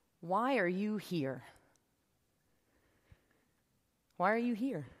Why are you here? Why are you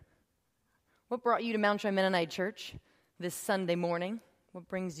here? What brought you to Mount Joy Mennonite Church this Sunday morning? What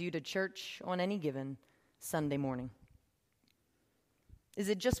brings you to church on any given Sunday morning? Is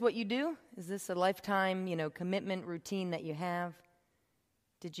it just what you do? Is this a lifetime, commitment, routine that you have?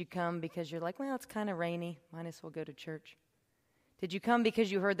 Did you come because you're like, well, it's kind of rainy, might as well go to church? Did you come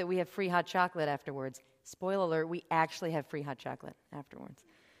because you heard that we have free hot chocolate afterwards? Spoiler alert, we actually have free hot chocolate afterwards.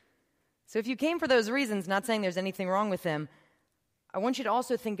 So if you came for those reasons, not saying there's anything wrong with them, I want you to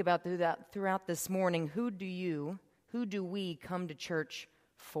also think about throughout this morning, who do we come to church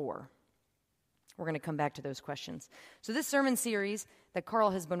for? We're going to come back to those questions. So this sermon series that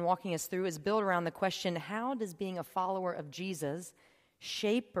Carl has been walking us through is built around the question, how does being a follower of Jesus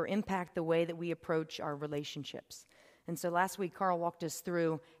shape or impact the way that we approach our relationships? And so last week, Carl walked us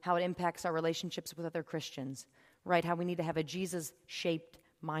through how it impacts our relationships with other Christians, right? How we need to have a Jesus-shaped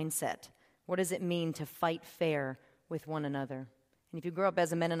mindset. What does it mean to fight fair with one another? And if you grow up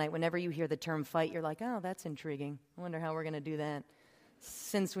as a Mennonite, whenever you hear the term fight, you're like, oh, that's intriguing. I wonder how we're going to do that,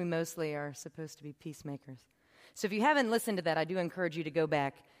 since we mostly are supposed to be peacemakers. So if you haven't listened to that, I do encourage you to go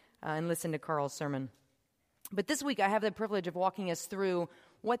back and listen to Carl's sermon. But this week, I have the privilege of walking us through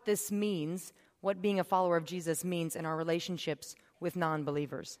what this means, what being a follower of Jesus means in our relationships with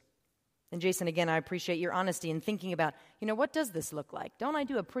non-believers. And Jason, again, I appreciate your honesty in thinking about, what does this look like? Don't I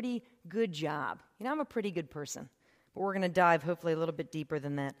do a pretty good job? I'm a pretty good person. But we're going to dive hopefully a little bit deeper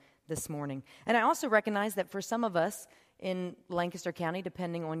than that this morning. And I also recognize that for some of us in Lancaster County,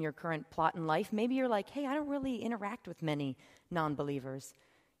 depending on your current plot in life, maybe you're like, hey, I don't really interact with many non-believers.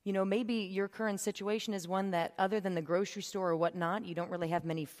 Maybe your current situation is one that other than the grocery store or whatnot, you don't really have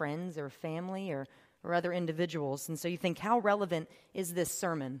many friends or family or other individuals. And so you think, how relevant is this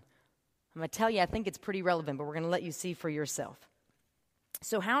sermon? I'm going to tell you, I think it's pretty relevant, but we're going to let you see for yourself.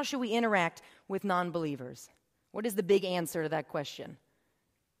 So how should we interact with non-believers? What is the big answer to that question?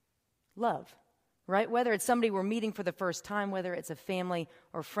 Love, right? Whether it's somebody we're meeting for the first time, whether it's a family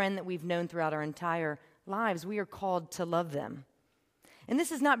or friend that we've known throughout our entire lives, we are called to love them. And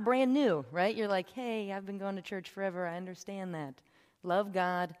this is not brand new, right? You're like, hey, I've been going to church forever. I understand that. Love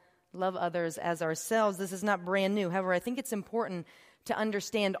God, love others as ourselves. This is not brand new. However, I think it's important to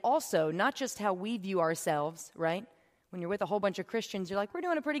understand also not just how we view ourselves, right? When you're with a whole bunch of Christians, you're like, we're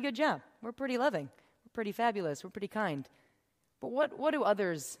doing a pretty good job. We're pretty loving. We're pretty fabulous. We're pretty kind. But what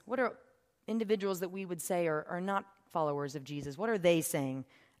are individuals that we would say are not followers of Jesus? What are they saying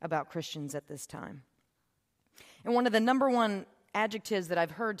about Christians at this time? And one of the number one adjectives that I've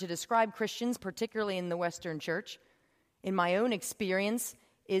heard to describe Christians, particularly in the Western church, in my own experience,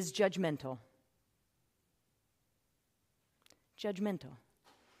 is judgmental. Judgmental.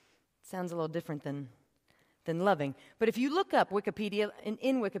 Sounds a little different than loving. But if you look up Wikipedia,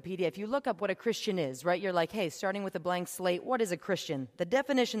 in Wikipedia, if you look up what a Christian is, right, you're like, hey, starting with a blank slate, what is a Christian? The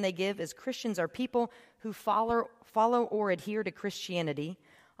definition they give is Christians are people who follow or adhere to Christianity,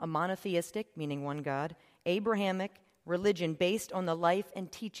 a monotheistic, meaning one God, Abrahamic religion based on the life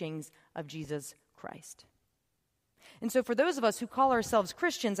and teachings of Jesus Christ. And so for those of us who call ourselves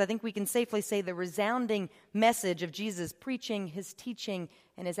Christians, I think we can safely say the resounding message of Jesus' preaching, his teaching,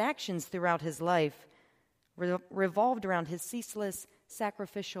 and his actions throughout his life revolved around his ceaseless,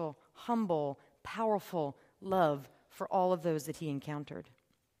 sacrificial, humble, powerful love for all of those that he encountered.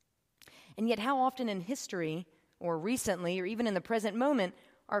 And yet how often in history, or recently, or even in the present moment,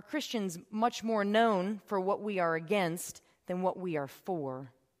 are Christians much more known for what we are against than what we are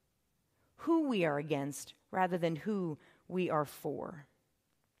for? Who we are against rather than who we are for.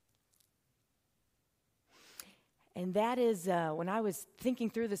 And that is, when I was thinking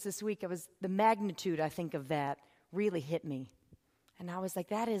through this week, the magnitude, I think, of that really hit me. And I was like,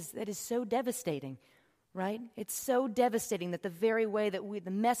 that is so devastating, right? It's so devastating that the very way that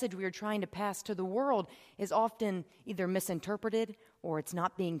the message we are trying to pass to the world is often either misinterpreted or it's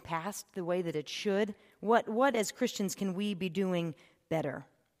not being passed the way that it should. What as Christians can we be doing better?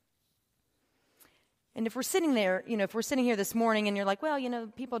 And if we're sitting there, if we're sitting here this morning and you're like, well,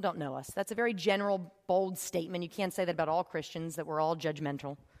 people don't know us. That's a very general, bold statement. You can't say that about all Christians, that we're all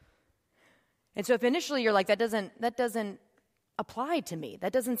judgmental. And so if initially you're like, that doesn't apply to me.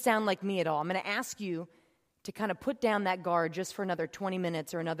 That doesn't sound like me at all. I'm going to ask you to kind of put down that guard just for another 20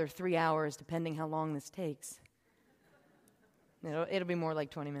 minutes or another 3 hours, depending how long this takes. It'll be more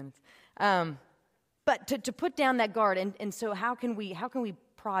like 20 minutes. But to put down that guard, and so how can we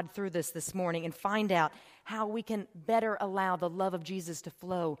prod through this morning and find out how we can better allow the love of Jesus to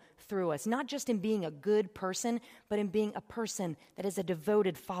flow through us, not just in being a good person, but in being a person that is a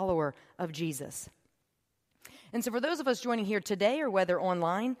devoted follower of Jesus. And so for those of us joining here today or whether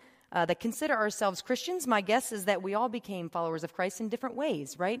online that consider ourselves Christians, my guess is that we all became followers of Christ in different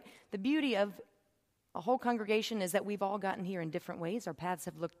ways, right? The beauty of a whole congregation is that we've all gotten here in different ways. Our paths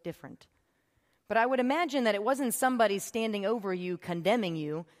have looked different. But I would imagine that it wasn't somebody standing over you, condemning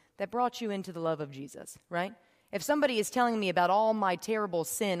you, that brought you into the love of Jesus, right? If somebody is telling me about all my terrible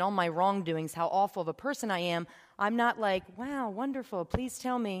sin, all my wrongdoings, how awful of a person I am, I'm not like, wow, wonderful, please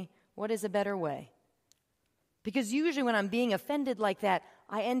tell me what is a better way. Because usually when I'm being offended like that,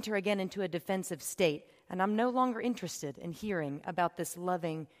 I enter again into a defensive state, and I'm no longer interested in hearing about this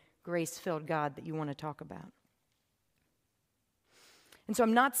loving, grace-filled God that you want to talk about. And so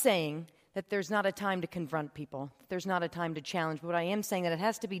I'm not saying that there's not a time to confront people, that there's not a time to challenge, but I am saying that it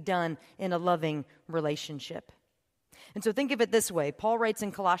has to be done in a loving relationship. And so think of it this way. Paul writes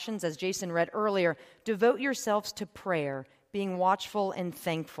in Colossians, as Jason read earlier, devote yourselves to prayer, being watchful and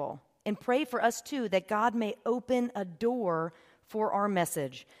thankful. And pray for us, too, that God may open a door for our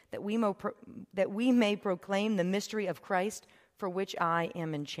message, that we may proclaim the mystery of Christ, for which I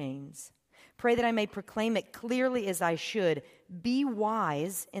am in chains. Pray that I may proclaim it clearly as I should. Be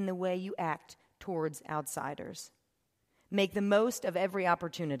wise in the way you act towards outsiders. Make the most of every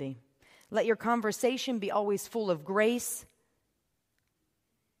opportunity. Let your conversation be always full of grace,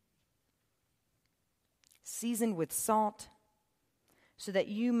 seasoned with salt, so that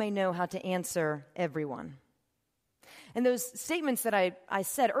you may know how to answer everyone. And those statements that I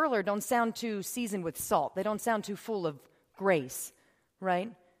said earlier don't sound too seasoned with salt. They don't sound too full of grace, right?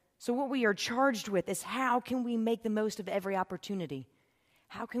 So what we are charged with is how can we make the most of every opportunity?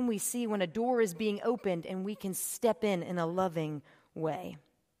 How can we see when a door is being opened and we can step in a loving way?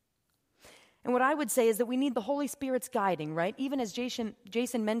 And what I would say is that we need the Holy Spirit's guiding, right? Even as Jason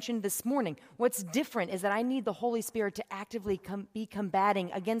mentioned this morning, what's different is that I need the Holy Spirit to actively be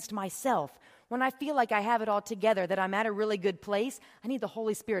combating against myself. When I feel like I have it all together, that I'm at a really good place, I need the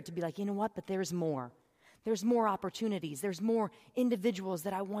Holy Spirit to be like, you know what, but there's more. There's more opportunities. There's more individuals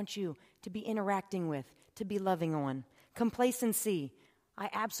that I want you to be interacting with, to be loving on. Complacency. I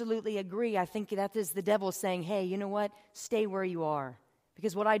absolutely agree. I think that is the devil saying, hey, you know what, stay where you are.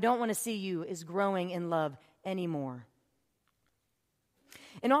 Because what I don't want to see you is growing in love anymore.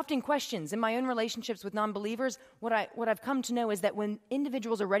 And often questions in my own relationships with non-believers, what I've come to know is that when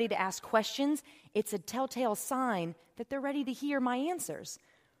individuals are ready to ask questions, it's a telltale sign that they're ready to hear my answers,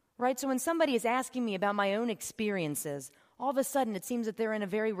 right? So when somebody is asking me about my own experiences, all of a sudden it seems that they're in a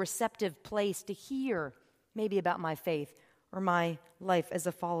very receptive place to hear maybe about my faith or my life as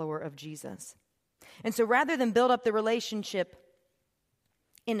a follower of Jesus. And so rather than build up the relationship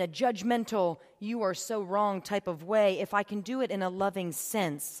in a judgmental, you are so wrong type of way, if I can do it in a loving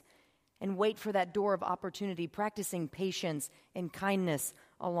sense and wait for that door of opportunity, practicing patience and kindness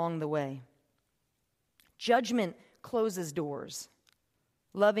along the way. Judgment closes doors.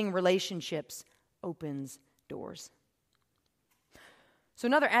 Loving relationships opens doors. So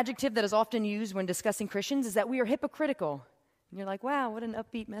another adjective that is often used when discussing Christians is that we are hypocritical. And you're like, wow, what an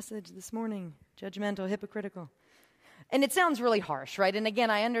upbeat message this morning. Judgmental, hypocritical. And it sounds really harsh, right? And again,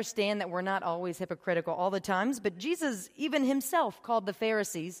 I understand that we're not always hypocritical all the times, but Jesus even himself called the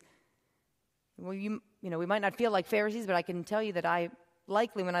Pharisees, well, you know, we might not feel like Pharisees, but I can tell you that I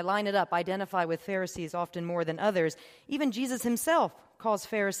likely, when I line it up, identify with Pharisees often more than others. Even Jesus himself calls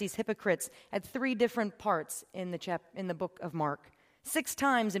Pharisees hypocrites at 3 different parts in the book of Mark. 6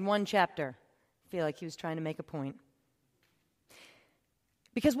 times in one chapter. I feel like he was trying to make a point.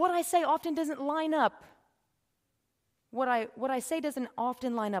 Because what I say often doesn't line up. What I say doesn't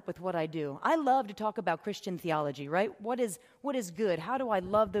often line up with what I do. I love to talk about Christian theology, right? What is good? How do I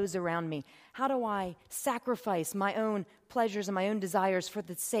love those around me? How do I sacrifice my own pleasures and my own desires for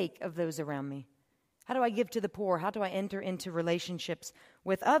the sake of those around me? How do I give to the poor? How do I enter into relationships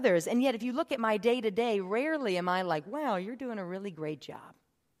with others? And yet, if you look at my day-to-day, rarely am I like, wow, you're doing a really great job.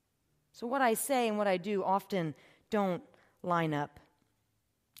 So what I say and what I do often don't line up.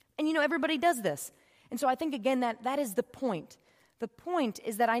 And you know, everybody does this. And so I think, again, that is the point. The point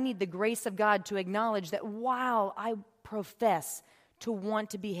is that I need the grace of God to acknowledge that while I profess to want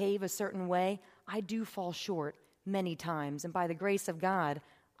to behave a certain way, I do fall short many times. And by the grace of God,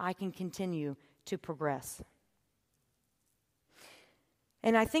 I can continue to progress.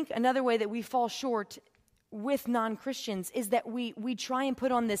 And I think another way that we fall short with non-Christians is that we try and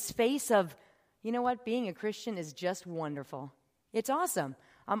put on this face of, you know what, being a Christian is just wonderful. It's awesome.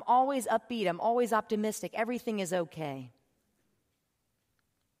 I'm always upbeat. I'm always optimistic. Everything is okay.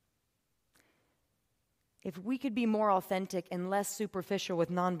 If we could be more authentic and less superficial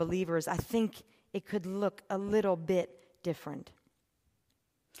with non-believers, I think it could look a little bit different.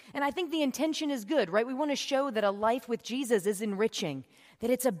 And I think the intention is good, right? We want to show that a life with Jesus is enriching, that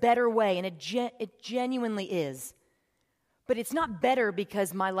it's a better way, and it genuinely is. But it's not better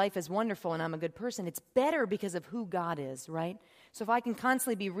because my life is wonderful and I'm a good person. It's better because of who God is, right? So if I can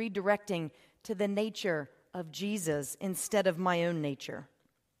constantly be redirecting to the nature of Jesus instead of my own nature.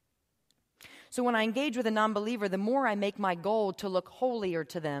 So when I engage with a non-believer, the more I make my goal to look holier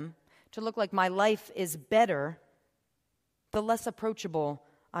to them, to look like my life is better, the less approachable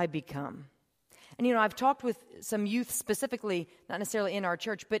I become. And I've talked with some youth specifically, not necessarily in our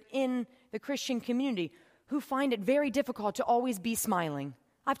church, but in the Christian community, who find it very difficult to always be smiling.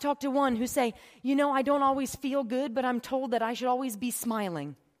 I've talked to one who say, I don't always feel good, but I'm told that I should always be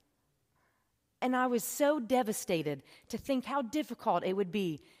smiling. And I was so devastated to think how difficult it would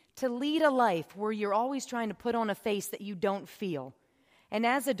be to lead a life where you're always trying to put on a face that you don't feel. And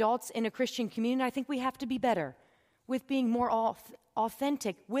as adults in a Christian community, I think we have to be better with being more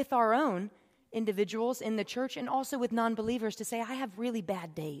authentic with our own individuals in the church and also with non-believers to say, I have really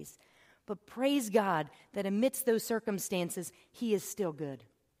bad days. But praise God that amidst those circumstances, He is still good.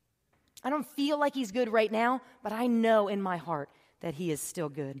 I don't feel like He's good right now, but I know in my heart that He is still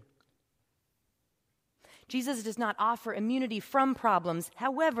good. Jesus does not offer immunity from problems.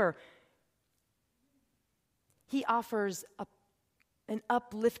 However, He offers an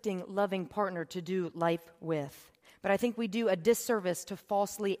uplifting, loving partner to do life with. But I think we do a disservice to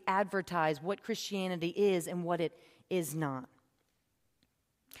falsely advertise what Christianity is and what it is not.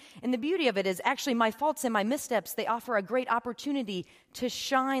 And the beauty of it is actually my faults and my missteps, they offer a great opportunity to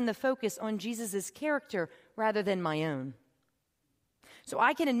shine the focus on Jesus' character rather than my own. So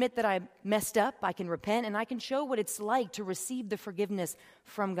I can admit that I messed up, I can repent, and I can show what it's like to receive the forgiveness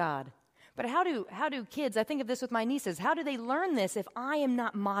from God. But how do kids, I think of this with my nieces, how do they learn this if I am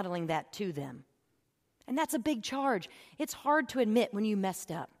not modeling that to them? And that's a big charge. It's hard to admit when you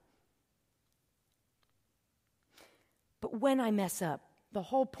messed up. But when I mess up, the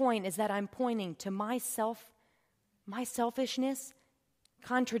whole point is that I'm pointing to myself. My selfishness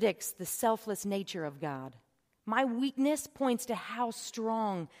contradicts the selfless nature of God. My weakness points to how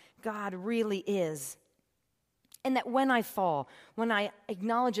strong God really is. And that when I fall, when I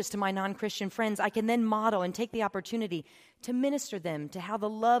acknowledge this to my non-Christian friends, I can then model and take the opportunity to minister them to how the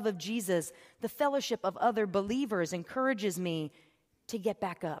love of Jesus, the fellowship of other believers encourages me to get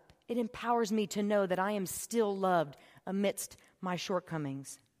back up. It empowers me to know that I am still loved amidst my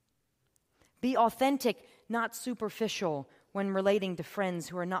shortcomings. Be authentic, not superficial, when relating to friends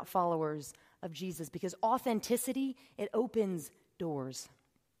who are not followers of Jesus, because authenticity, it opens doors.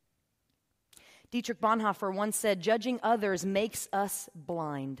 Dietrich Bonhoeffer once said, judging others makes us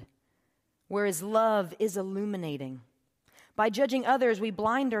blind, whereas love is illuminating. By judging others, we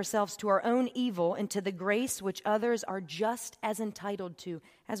blind ourselves to our own evil and to the grace which others are just as entitled to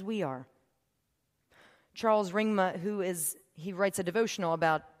as we are. Charles Ringma, he writes a devotional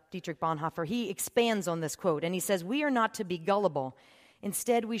about Dietrich Bonhoeffer. He expands on this quote, and he says, we are not to be gullible.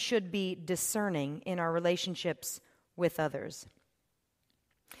 Instead, we should be discerning in our relationships with others.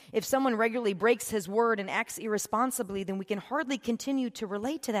 If someone regularly breaks his word and acts irresponsibly, then we can hardly continue to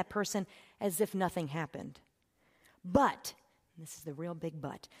relate to that person as if nothing happened. But, this is the real big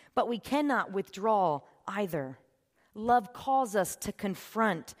but we cannot withdraw either. Love calls us to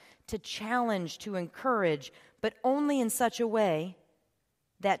confront, to challenge, to encourage, but only in such a way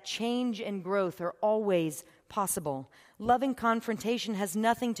that change and growth are always possible. Loving confrontation has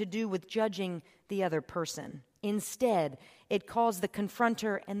nothing to do with judging the other person. Instead, it calls the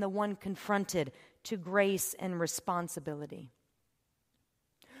confronter and the one confronted to grace and responsibility.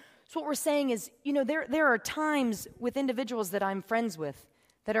 So what we're saying is, there are times with individuals that I'm friends with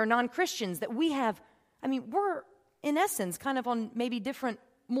that are non-Christians that we're in essence kind of on maybe different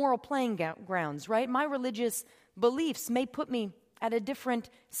moral playing grounds, right? My religious beliefs may put me at a different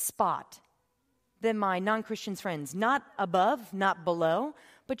spot than my non-Christian friends. Not above, not below,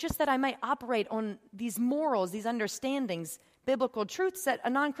 but just that I might operate on these morals, these understandings, biblical truths that a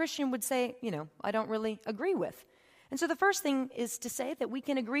non-Christian would say, I don't really agree with. And so the first thing is to say that we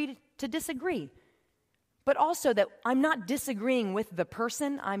can agree to disagree, but also that I'm not disagreeing with the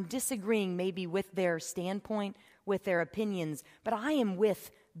person. I'm disagreeing maybe with their standpoint, with their opinions, but I am with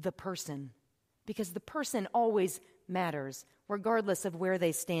the person because the person always matters, regardless of where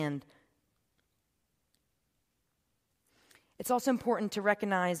they stand. It's also important to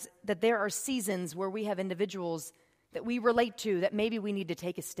recognize that there are seasons where we have individuals that we relate to that maybe we need to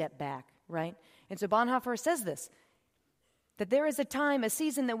take a step back, right? And so Bonhoeffer says this, that there is a time, a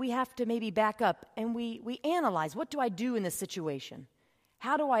season that we have to maybe back up and we analyze, what do I do in this situation?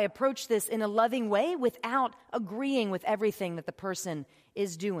 How do I approach this in a loving way without agreeing with everything that the person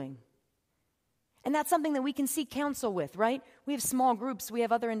is doing? And that's something that we can seek counsel with, right? We have small groups. We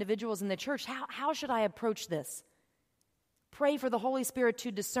have other individuals in the church. How should I approach this? Pray for the Holy Spirit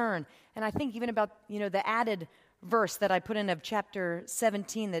to discern. And I think even about, the added verse that I put in of chapter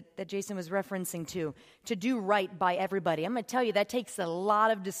 17 that Jason was referencing to do right by everybody. I'm going to tell you that takes a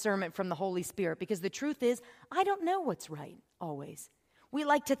lot of discernment from the Holy Spirit, because the truth is, I don't know what's right always. We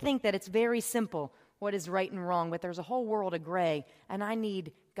like to think that it's very simple what is right and wrong, but there's a whole world of gray, and I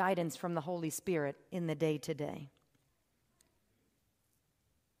need guidance from the Holy Spirit in the day-to-day.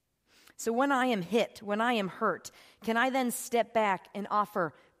 So when I am hit, when I am hurt, can I then step back and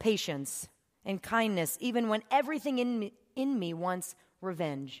offer patience and kindness, even when everything in me wants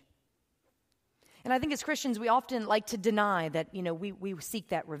revenge? And I think as Christians, we often like to deny that, we seek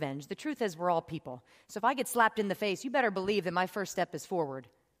that revenge. The truth is, we're all people. So if I get slapped in the face, you better believe that my first step is forward,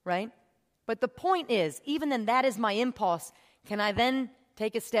 right? But the point is, even then that is my impulse, can I then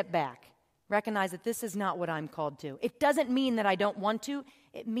take a step back, recognize that this is not what I'm called to? It doesn't mean that I don't want to.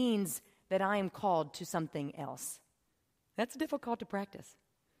 It means that I am called to something else. That's difficult to practice.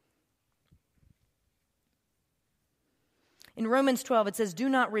 In Romans 12, it says, "Do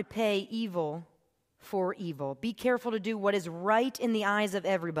not repay evil for evil. Be careful to do what is right in the eyes of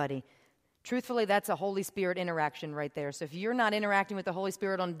everybody." Truthfully, that's a Holy Spirit interaction right there. So if you're not interacting with the Holy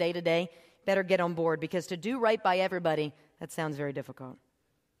Spirit on day-to-day, better get on board, because to do right by everybody, that sounds very difficult.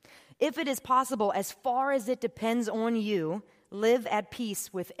 If it is possible, as far as it depends on you, live at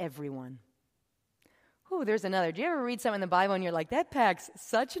peace with everyone. Ooh, there's another. Do you ever read something in the Bible and you're like, that packs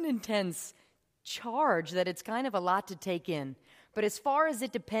such an intense charge that it's kind of a lot to take in? But as far as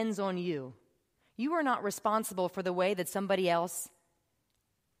it depends on you, you are not responsible for the way that somebody else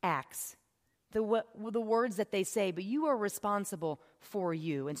acts, the words that they say, but you are responsible for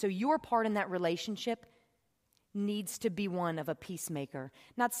you. And so your part in that relationship needs to be one of a peacemaker,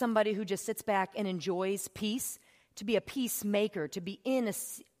 not somebody who just sits back and enjoys peace. To be a peacemaker, to be in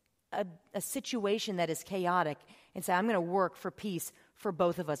a situation that is chaotic and say, I'm going to work for peace for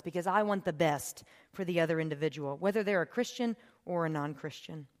both of us because I want the best for the other individual, whether they're a Christian or a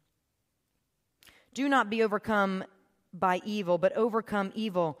non-Christian. Do not be overcome by evil, but overcome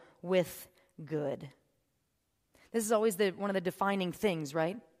evil with good. This is always one of the defining things,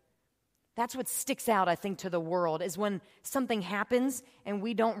 right? That's what sticks out, I think, to the world, is when something happens and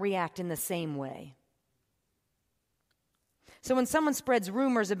we don't react in the same way. So when someone spreads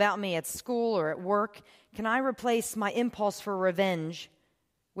rumors about me at school or at work, can I replace my impulse for revenge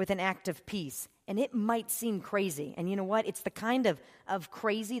with an act of peace? And it might seem crazy. And you know what? It's the kind of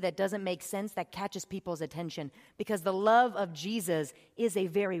crazy that doesn't make sense that catches people's attention, because the love of Jesus is a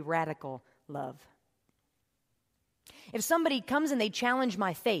very radical love. If somebody comes and they challenge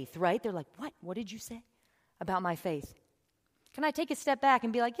my faith, right? They're like, what? What did you say about my faith? Can I take a step back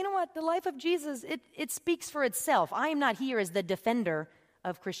and be like, you know what? The life of Jesus, it speaks for itself. I am not here as the defender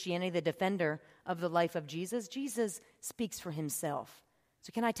of Christianity, the defender of the life of Jesus. Jesus speaks for himself.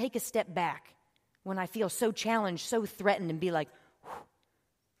 So can I take a step back when I feel so challenged, so threatened, and be like,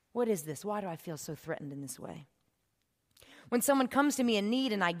 what is this? Why do I feel so threatened in this way? When someone comes to me in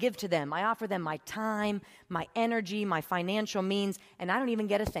need and I give to them, I offer them my time, my energy, my financial means, and I don't even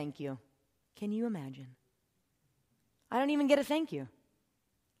get a thank you. Can you imagine? I don't even get a thank you.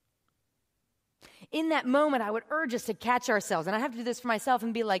 In that moment, I would urge us to catch ourselves, and I have to do this for myself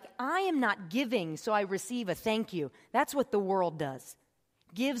and be like, I am not giving so I receive a thank you. That's what the world does.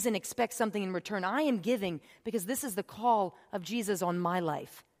 Gives and expects something in return. I am giving because this is the call of Jesus on my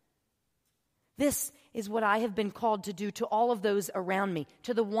life. This is what I have been called to do to all of those around me.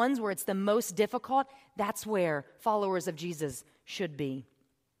 To the ones where it's the most difficult, that's where followers of Jesus should be.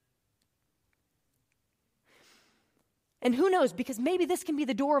 And who knows, because maybe this can be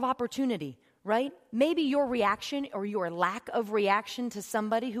the door of opportunity, right? Maybe your reaction or your lack of reaction to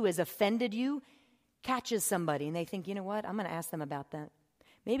somebody who has offended you catches somebody and they think, you know what, I'm going to ask them about that.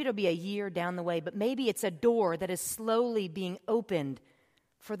 Maybe it'll be a year down the way, but maybe it's a door that is slowly being opened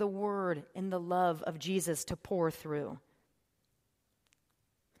for the word and the love of Jesus to pour through.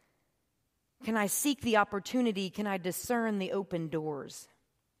 Can I seek the opportunity? Can I discern the open doors?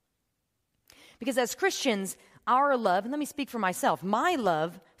 Because as Christians, our love, and let me speak for myself, my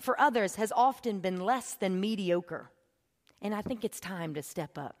love for others has often been less than mediocre. And I think it's time to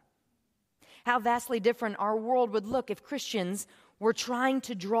step up. How vastly different our world would look if Christians were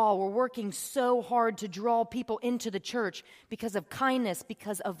working so hard to draw people into the church because of kindness,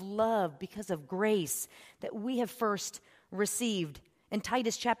 because of love, because of grace that we have first received. In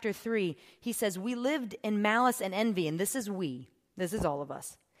Titus chapter 3, he says, we lived in malice and envy, and this is we. This is all of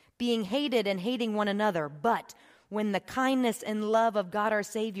us. Being hated and hating one another, but when the kindness and love of God our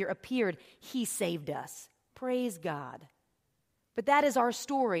Savior appeared, he saved us. Praise God. But that is our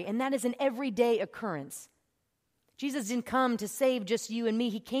story, and that is an everyday occurrence. Jesus didn't come to save just you and me.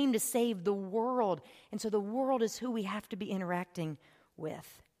 He came to save the world. And so the world is who we have to be interacting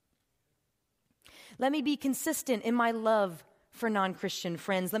with. Let me be consistent in my love for non-Christian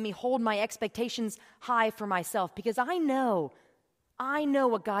friends. Let me hold my expectations high for myself, because I know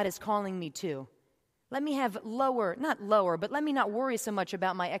what God is calling me to. Let me have let me not worry so much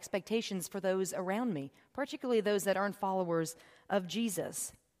about my expectations for those around me, particularly those that aren't followers of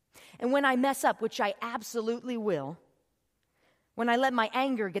Jesus. And when I mess up, which I absolutely will, when I let my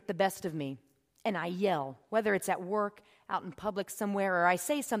anger get the best of me and I yell, whether it's at work, out in public somewhere, or I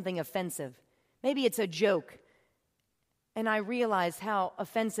say something offensive, maybe it's a joke, and I realize how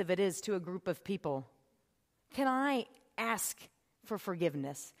offensive it is to a group of people, can I ask for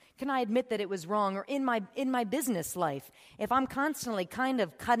forgiveness? Can I admit that it was wrong? Or in my business life, if I'm constantly kind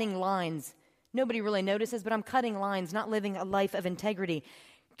of cutting lines, nobody really notices, but I'm cutting lines, not living a life of integrity,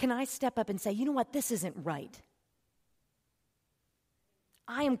 can I step up and say, you know what, this isn't right.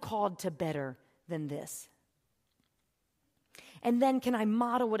 I am called to better than this. And then can I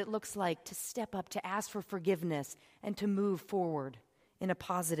model what it looks like to step up, to ask for forgiveness, and to move forward in a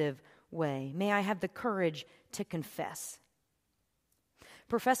positive way? May I have the courage to confess.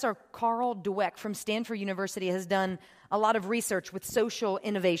 Professor Carl Dweck from Stanford University has done a lot of research with social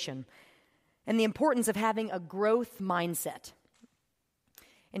innovation and the importance of having a growth mindset.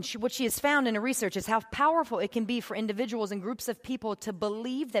 And what she has found in her research is how powerful it can be for individuals and groups of people to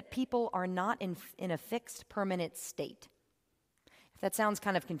believe that people are not in a fixed, permanent state. If that sounds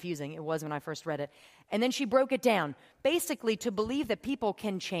kind of confusing, it was when I first read it. And then she broke it down, basically to believe that people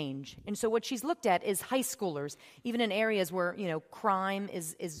can change. And so what she's looked at is high schoolers, even in areas where, crime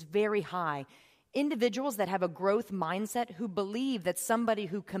is very high. Individuals that have a growth mindset who believe that somebody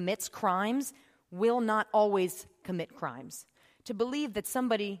who commits crimes will not always commit crimes. To believe that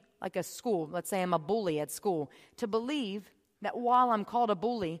somebody, like a school, let's say I'm a bully at school, to believe that while I'm called a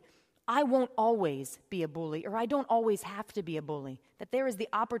bully, I won't always be a bully, or I don't always have to be a bully, that there is the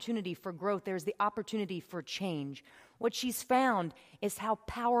opportunity for growth, there is the opportunity for change. What she's found is how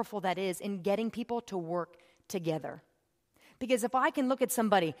powerful that is in getting people to work together. Because if I can look at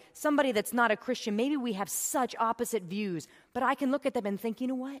somebody that's not a Christian, maybe we have such opposite views, but I can look at them and think, you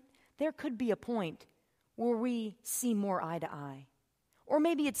know what? There could be a point where we see more eye to eye. Or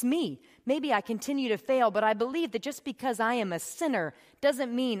maybe it's me. Maybe I continue to fail, but I believe that just because I am a sinner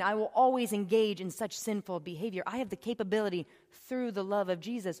doesn't mean I will always engage in such sinful behavior. I have the capability through the love of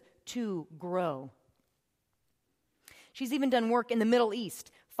Jesus to grow. She's even done work in the Middle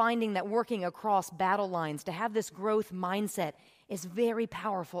East, finding that working across battle lines, to have this growth mindset is very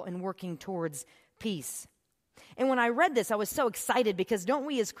powerful in working towards peace. And when I read this, I was so excited because don't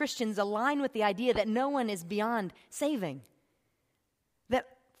we as Christians align with the idea that no one is beyond saving? That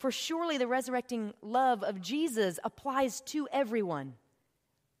for surely the resurrecting love of Jesus applies to everyone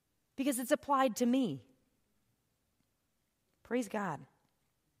because it's applied to me. Praise God.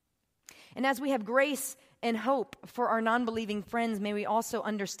 And as we have grace and hope for our non-believing friends, may we also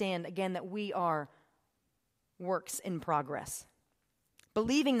understand again that we are works in progress.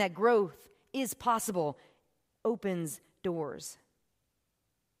 Believing that growth is possible opens doors.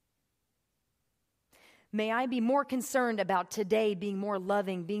 May I be more concerned about today being more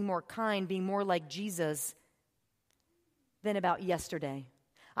loving, being more kind, being more like Jesus than about yesterday.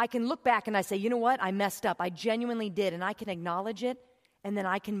 I can look back and I say, you know what? I messed up. I genuinely did, and I can acknowledge it, and then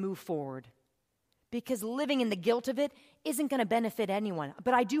I can move forward. Because living in the guilt of it isn't going to benefit anyone.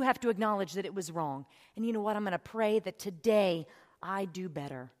 But I do have to acknowledge that it was wrong. And you know what? I'm going to pray that today I do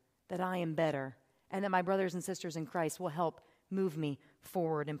better, that I am better, and that my brothers and sisters in Christ will help move me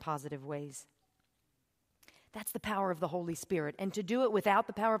forward in positive ways. That's the power of the Holy Spirit. And to do it without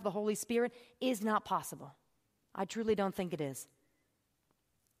the power of the Holy Spirit is not possible. I truly don't think it is.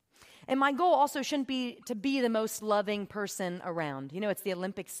 And my goal also shouldn't be to be the most loving person around. It's the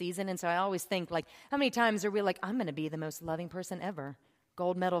Olympic season, and so I always think, how many times are we I'm going to be the most loving person ever?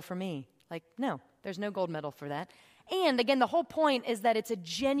 Gold medal for me. No, there's no gold medal for that. And again, the whole point is that it's a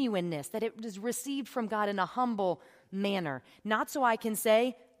genuineness, that it is received from God in a humble manner. Not so I can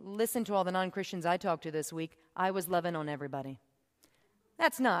say, listen to all the non-Christians I talked to this week, I was loving on everybody.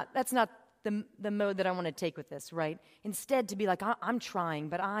 That's not the mode that I want to take with this, right? Instead, to be I'm trying,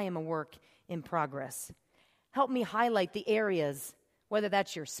 but I am a work in progress. Help me highlight the areas, whether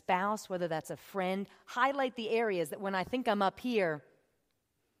that's your spouse, whether that's a friend, highlight the areas that when I think I'm up here,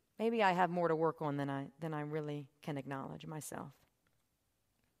 maybe I have more to work on than I really can acknowledge myself.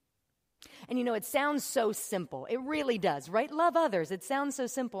 And it sounds so simple. It really does, right? Love others. It sounds so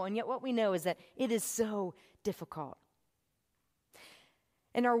simple, and yet what we know is that it is so difficult.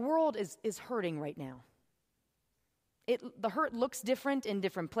 And our world is hurting right now. The hurt looks different in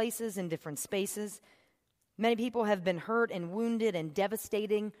different places, in different spaces. Many people have been hurt and wounded and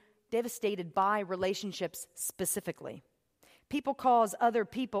devastated by relationships specifically. People cause other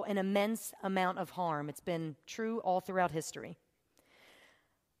people an immense amount of harm. It's been true all throughout history.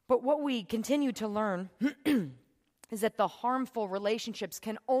 But what we continue to learn is that the harmful relationships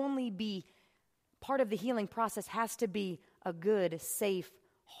can only be part of the healing process, has to be a good, safe,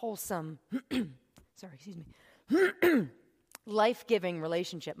 wholesome, life-giving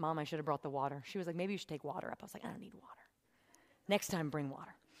relationship. Mom, I should have brought the water. She was like, maybe you should take water up. I was like, I don't need water. Next time, bring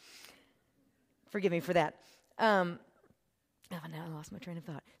water. Forgive me for that. Now I lost my train of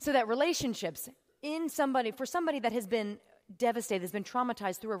thought. So that relationships for somebody that has been devastated, has been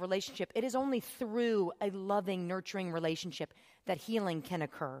traumatized through a relationship, it is only through a loving, nurturing relationship that healing can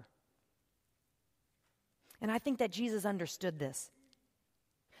occur. And I think that Jesus understood this.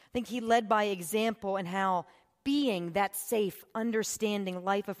 I think he led by example in how being that safe, understanding,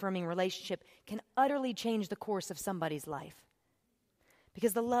 life-affirming relationship can utterly change the course of somebody's life.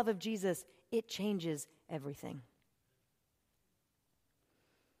 Because the love of Jesus, it changes everything.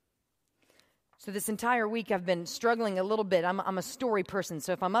 So this entire week I've been struggling a little bit. I'm a story person,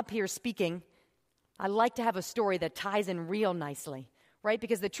 so if I'm up here speaking, I like to have a story that ties in real nicely, right?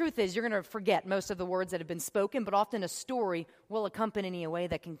 Because the truth is you're going to forget most of the words that have been spoken, but often a story will accompany in a way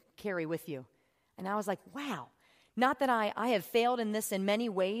that can carry with you. And I was like, wow, not that I have failed in this in many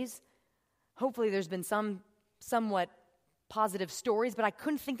ways. Hopefully there's been some somewhat positive stories, but I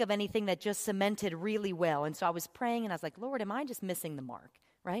couldn't think of anything that just cemented really well. And so I was praying and I was like, Lord, am I just missing the mark,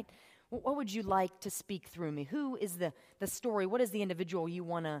 right? What would you like to speak through me? Who is the story? What is the individual you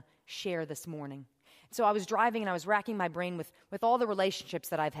want to share this morning? So I was driving and I was racking my brain with all the relationships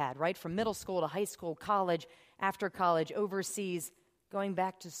that I've had, right? From middle school to high school, college, after college, overseas, going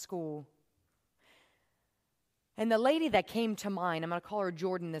back to school. And the lady that came to mind, I'm going to call her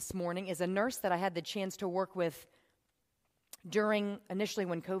Jordan this morning, is a nurse that I had the chance to work with initially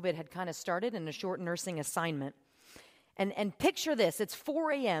when COVID had kind of started in a short nursing assignment. And picture this, it's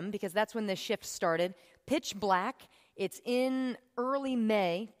 4 a.m. because that's when this shift started, pitch black. It's in early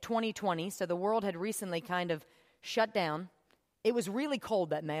May 2020, so the world had recently kind of shut down. It was really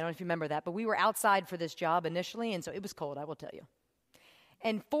cold that May, I don't know if you remember that, but we were outside for this job initially, and so it was cold, I will tell you.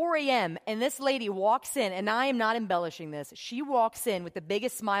 And 4 a.m., and this lady walks in, and I am not embellishing this. She walks in with the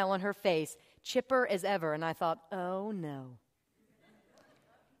biggest smile on her face, chipper as ever, and I thought, oh no.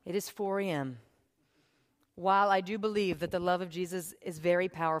 It is 4 a.m. While I do believe that the love of Jesus is very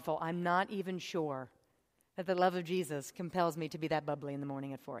powerful, I'm not even sure that the love of Jesus compels me to be that bubbly in the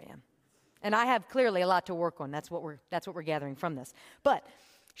morning at 4 a.m. And I have clearly a lot to work on. That's what we're gathering from this. But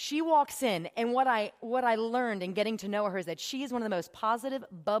she walks in, and what I learned in getting to know her is that she is one of the most positive,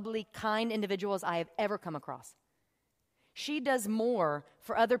 bubbly, kind individuals I have ever come across. She does more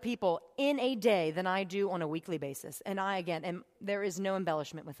for other people in a day than I do on a weekly basis. And there is no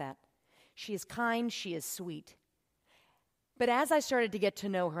embellishment with that. She is kind, she is sweet. But as I started to get to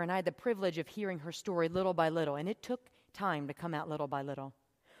know her, and I had the privilege of hearing her story little by little, and it took time to come out little by little,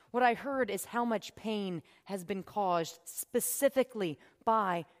 what I heard is how much pain has been caused specifically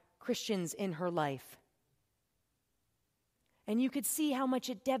by Christians in her life. And you could see how much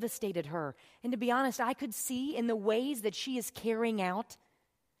it devastated her. And to be honest, I could see in the ways that she is carrying out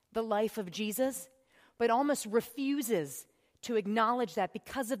the life of Jesus, but almost refuses to acknowledge that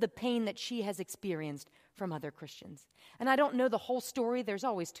because of the pain that she has experienced from other Christians. And I don't know the whole story. There's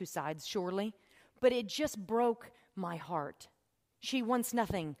always two sides, surely. But it just broke my heart. She wants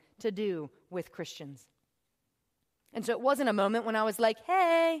nothing to do with Christians. And so it wasn't a moment when I was like,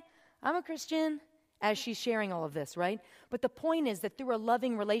 hey, I'm a Christian, as she's sharing all of this, right? But the point is that through a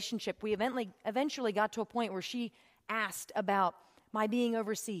loving relationship, we eventually got to a point where she asked about my being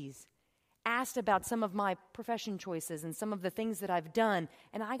overseas, asked about some of my profession choices and some of the things that I've done,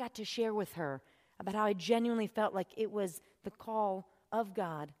 and I got to share with her about how I genuinely felt like it was the call of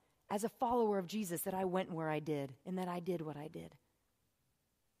God as a follower of Jesus that I went where I did, and that I did what I did,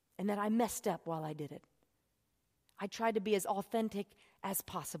 and that I messed up while I did it. I tried to be as authentic as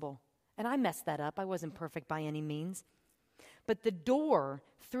possible, and I messed that up. I wasn't perfect by any means. But the door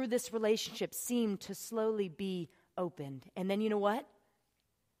through this relationship seemed to slowly be opened. And then you know what?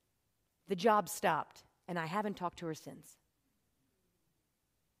 The job stopped, and I haven't talked to her since.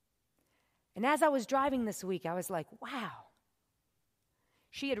 And as I was driving this week, I was like, wow.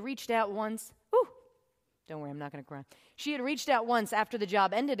 She had reached out once. Don't worry, I'm not going to cry. She had reached out once after the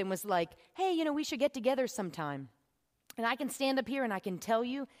job ended and was like, hey, we should get together sometime. And I can stand up here and I can tell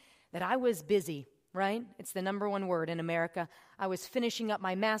you that I was busy, right? It's the number one word in America. I was finishing up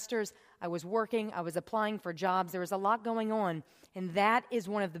my master's. I was working. I was applying for jobs. There was a lot going on. And that is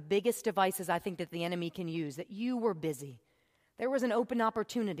one of the biggest devices I think that the enemy can use, that you were busy. There was an open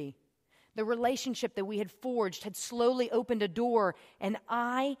opportunity. The relationship that we had forged had slowly opened a door, and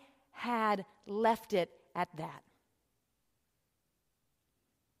I had left it at that.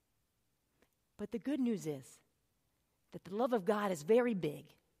 But the good news is that the love of God is very big.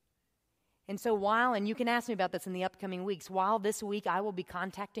 And so and you can ask me about this in the upcoming weeks, while this week I will be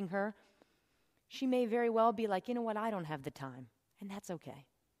contacting her, she may very well be like, you know what, I don't have the time. And that's okay.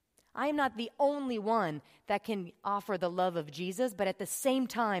 I am not the only one that can offer the love of Jesus, but at the same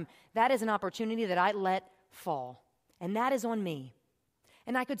time, that is an opportunity that I let fall. And that is on me.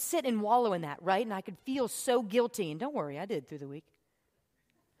 And I could sit and wallow in that, right? And I could feel so guilty. And don't worry, I did through the week.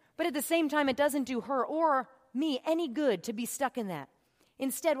 But at the same time, it doesn't do her or me any good to be stuck in that.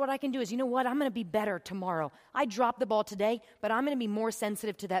 Instead, what I can do is, you know what? I'm going to be better tomorrow. I dropped the ball today, but I'm going to be more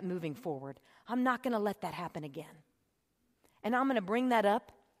sensitive to that moving forward. I'm not going to let that happen again. And I'm going to bring that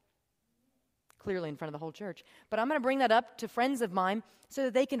up, clearly in front of the whole church, but I'm going to bring that up to friends of mine so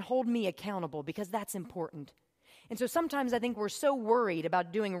that they can hold me accountable, because that's important. And so sometimes I think we're so worried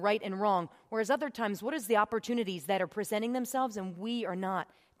about doing right and wrong, whereas other times, what is the opportunities that are presenting themselves and we are not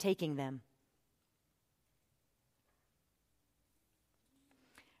taking them?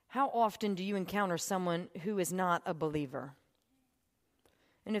 How often do you encounter someone who is not a believer?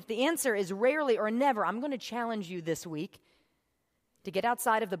 And if the answer is rarely or never, I'm going to challenge you this week to get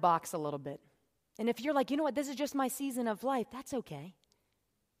outside of the box a little bit. And if you're like, you know what, this is just my season of life, that's okay.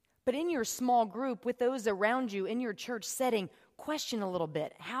 But in your small group, with those around you, in your church setting, question a little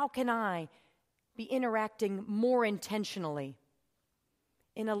bit. How can I be interacting more intentionally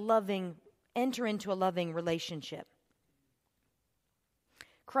enter into a loving relationship?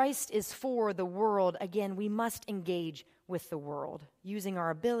 Christ is for the world. Again, we must engage with the world, using our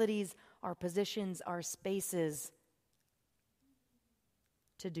abilities, our positions, our spaces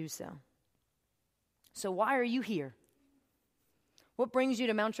to do so. So why are you here? What brings you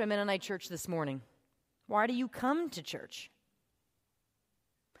to Mount Joy Mennonite Church this morning? Why do you come to church?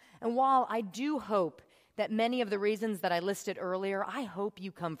 And while I do hope that many of the reasons that I listed earlier, I hope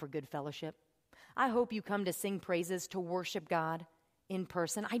you come for good fellowship. I hope you come to sing praises, to worship God in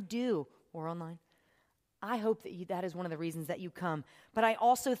person. I do, or online. I hope that is one of the reasons that you come. But I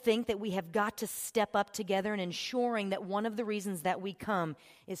also think that we have got to step up together in ensuring that one of the reasons that we come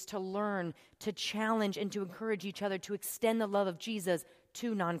is to learn, to challenge, and to encourage each other to extend the love of Jesus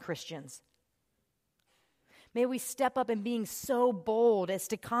to non-Christians. May we step up in being so bold as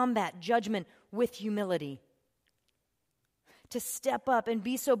to combat judgment with humility. To step up and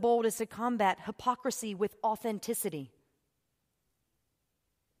be so bold as to combat hypocrisy with authenticity.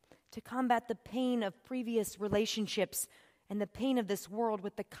 To combat the pain of previous relationships and the pain of this world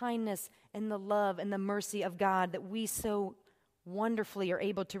with the kindness and the love and the mercy of God that we so wonderfully are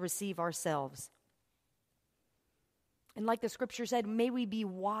able to receive ourselves. And like the scripture said, may we be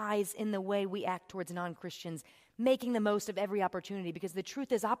wise in the way we act towards non-Christians, making the most of every opportunity, because the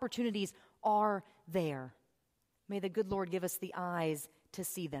truth is opportunities are there. May the good Lord give us the eyes to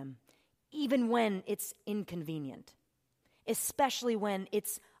see them, even when it's inconvenient, especially when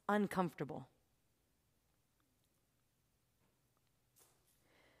it's uncomfortable.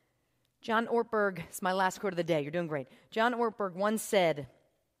 John Ortberg, it's my last quote of the day, you're doing great. John Ortberg once said,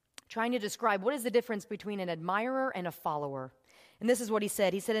 trying to describe what is the difference between an admirer and a follower. And this is what he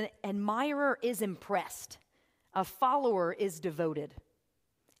said. He said, an admirer is impressed. A follower is devoted.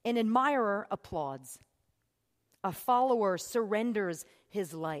 An admirer applauds. A follower surrenders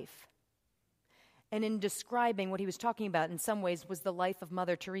his life. And in describing what he was talking about, in some ways, was the life of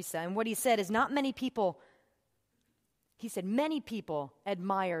Mother Teresa. And what he said is many people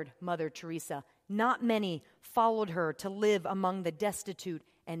admired Mother Teresa. Not many followed her to live among the destitute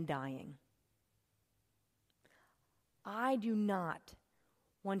and dying. I do not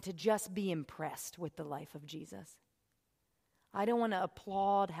want to just be impressed with the life of Jesus. I don't want to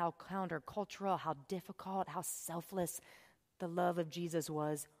applaud how countercultural, how difficult, how selfless the love of Jesus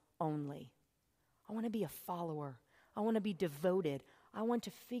was only. I want to be a follower. I want to be devoted. I want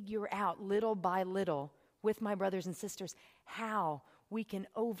to figure out little by little with my brothers and sisters how we can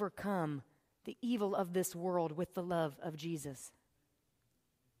overcome the evil of this world with the love of Jesus.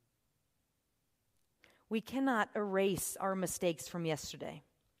 We cannot erase our mistakes from yesterday,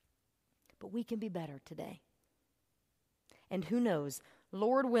 but we can be better today. And who knows,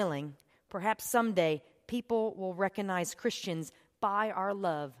 Lord willing, perhaps someday people will recognize Christians by our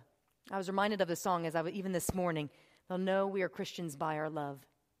love. I was reminded of the song even this morning. They'll know we are Christians by our love.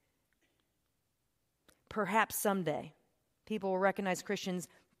 Perhaps someday, people will recognize Christians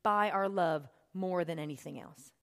by our love more than anything else.